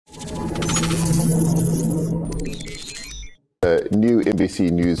A new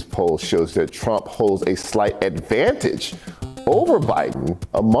NBC News poll shows that Trump holds a slight advantage over Biden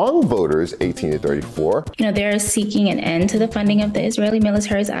among voters 18 to 34. They're seeking an end to the funding of the Israeli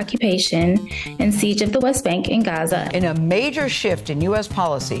military's occupation and siege of the West Bank and Gaza. In a major shift in U.S.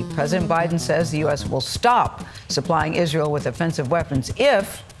 policy, President Biden says the U.S. will stop supplying Israel with offensive weapons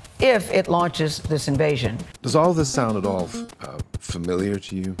if it launches this invasion. Does all this sound at all familiar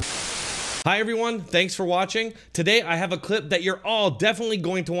to you? Hi everyone, thanks for watching. Today I have a clip that you're all definitely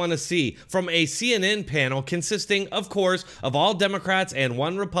going to want to see from a CNN panel consisting, of course, of all Democrats and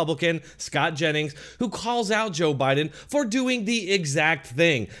one Republican, Scott Jennings, who calls out Joe Biden for doing the exact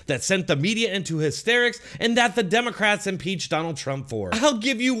thing that sent the media into hysterics and that the Democrats impeached Donald Trump for. I'll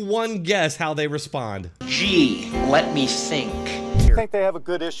give you one guess how they respond. Gee, let me think. I think they have a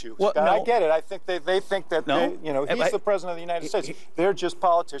good issue. Well, Scott, no. I get it. I think they think that he's the president of the United States. They're just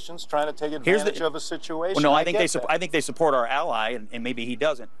politicians trying to take advantage of a situation. Well, no, I think they support our ally, and maybe he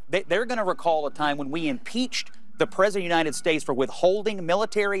doesn't. They're going to recall a time when we impeached the president of the United States for withholding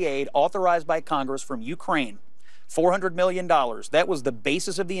military aid authorized by Congress from Ukraine. $400 million. That was the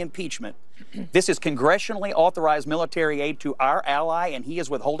basis of the impeachment. This is congressionally authorized military aid to our ally, and he is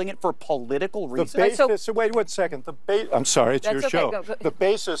withholding it for political reasons. The basis, wait 1 second. I'm sorry, it's your show. Go. The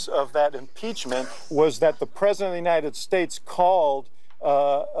basis of that impeachment was that the president of the United States called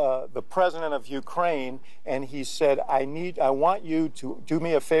the president of Ukraine, and he said, I want you to do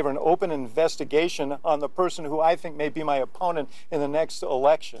me a favor and open an investigation on the person who I think may be my opponent in the next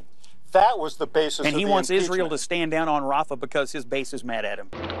election. That was the basis of the impeachment. And he wants Israel to stand down on Rafah because his base is mad at him.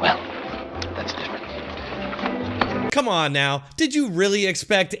 Well, that's different. Come on now, did you really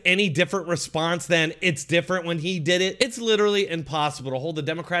expect any different response than it's different when he did it? It's literally impossible to hold the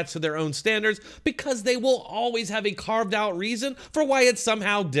Democrats to their own standards because they will always have a carved out reason for why it's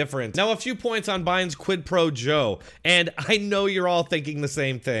somehow different. Now, a few points on Biden's quid pro Joe, and I know you're all thinking the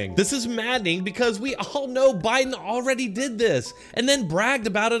same thing. This is maddening because we all know Biden already did this and then bragged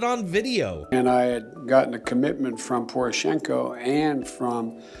about it on video. And I had gotten a commitment from Poroshenko and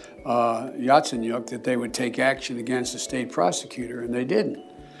from Yatsenyuk that they would take action against the state prosecutor, and they didn't.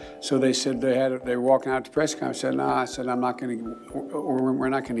 So they said they were walking out to press conference. I said, no, I said, we're not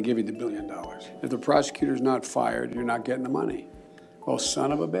going to give you the $1 billion. If the prosecutor's not fired, you're not getting the money. Well,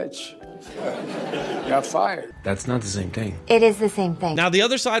 son of a bitch. Got fired. That's not the same thing. It is the same thing. Now, the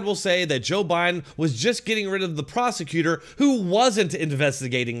other side will say that Joe Biden was just getting rid of the prosecutor who wasn't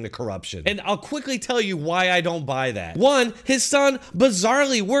investigating the corruption. And I'll quickly tell you why I don't buy that. One, his son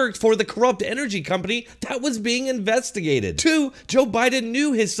bizarrely worked for the corrupt energy company that was being investigated. Two, Joe Biden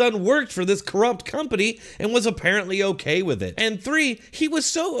knew his son worked for this corrupt company and was apparently okay with it. And three, he was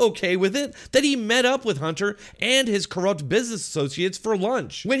so okay with it that he met up with Hunter and his corrupt business associates for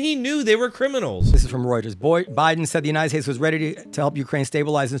lunch when he knew they were criminals. This is from Reuters. Biden said the United States was ready to help Ukraine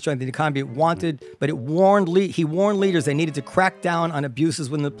stabilize and strengthen the economy. He warned leaders they needed to crack down on abuses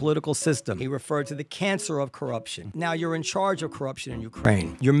within the political system. He referred to the cancer of corruption. Now you're in charge of corruption in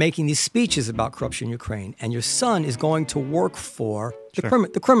Ukraine. You're making these speeches about corruption in Ukraine, and your son is going to work for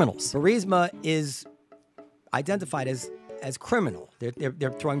the criminals. Burisma is identified as criminal.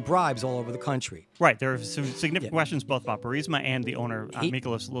 They're throwing bribes all over the country. Right. There are some significant questions both about Burisma and the owner,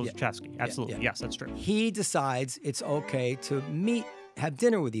 Mykolas Lozchevsky. Absolutely. Yes, that's true. He decides it's okay to have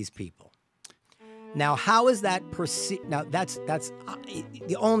dinner with these people. Now, how is that perceived? Now, that's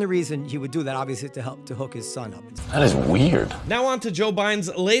the only reason he would do that, obviously, to hook his son up. That is weird. Now on to Joe Biden's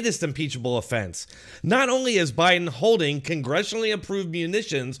latest impeachable offense. Not only is Biden holding congressionally approved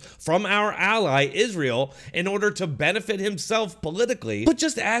munitions from our ally, Israel, in order to benefit himself politically, but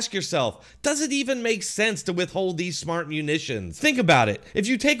just ask yourself, does it even make sense to withhold these smart munitions? Think about it. If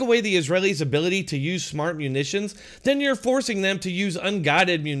you take away the Israelis' ability to use smart munitions, then you're forcing them to use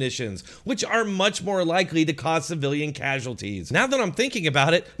unguided munitions, which are much more likely to cause civilian casualties. Now that I'm thinking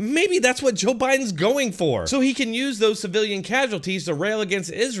about it, maybe that's what Joe Biden's going for. So he can use those civilian casualties to rail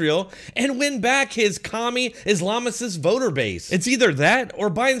against Israel and win back his commie Islamicist voter base. It's either that or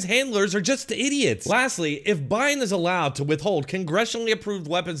Biden's handlers are just idiots. Lastly, if Biden is allowed to withhold congressionally approved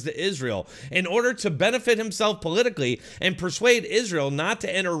weapons to Israel in order to benefit himself politically and persuade Israel not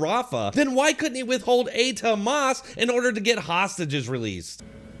to enter Rafah, then why couldn't he withhold aid to Hamas in order to get hostages released?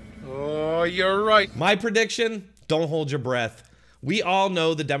 Oh, you're right. My prediction, don't hold your breath. We all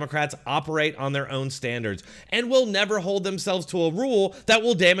know the Democrats operate on their own standards and will never hold themselves to a rule that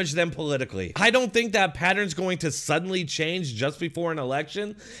will damage them politically. I don't think that pattern's going to suddenly change just before an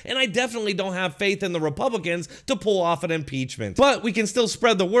election, and I definitely don't have faith in the Republicans to pull off an impeachment. But we can still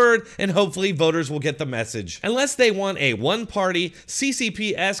spread the word, and hopefully voters will get the message. Unless they want a one-party,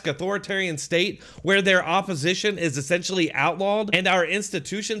 CCP-esque authoritarian state where their opposition is essentially outlawed and our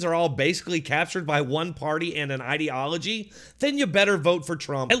institutions are all basically captured by one party and an ideology, then you better vote for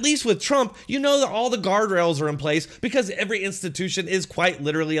Trump. At least with Trump, you know that all the guardrails are in place because every institution is quite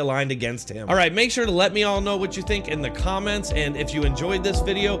literally aligned against him. All right, make sure to let me all know what you think in the comments, and if you enjoyed this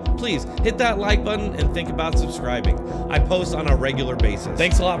video, please hit that like button and think about subscribing. I post on a regular basis.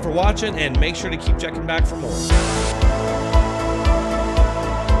 Thanks a lot for watching, and make sure to keep checking back for more.